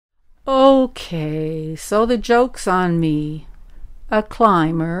Okay, so the joke's on me. A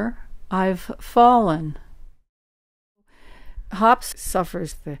climber, I've fallen. Hops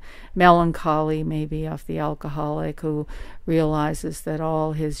suffers the melancholy maybe of the alcoholic who realizes that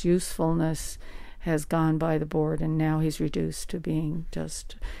all his usefulness has gone by the board and now he's reduced to being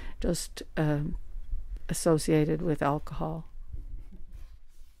just associated with alcohol.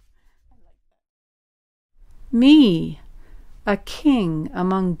 Me, a king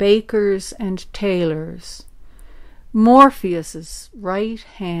among bakers and tailors, Morpheus's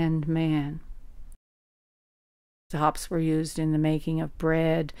right-hand man. The hops were used in the making of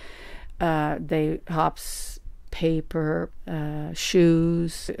bread. Hops, paper,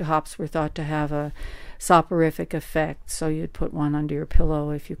 shoes. Hops were thought to have a soporific effect, so you'd put one under your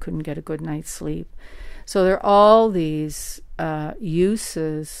pillow if you couldn't get a good night's sleep. So there are all these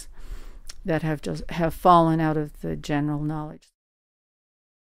uses that have fallen out of the general knowledge.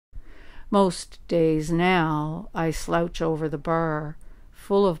 Most days now I slouch over the bar,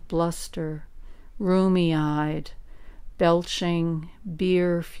 full of bluster, rheumy-eyed, belching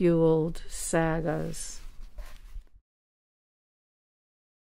beer-fueled sagas.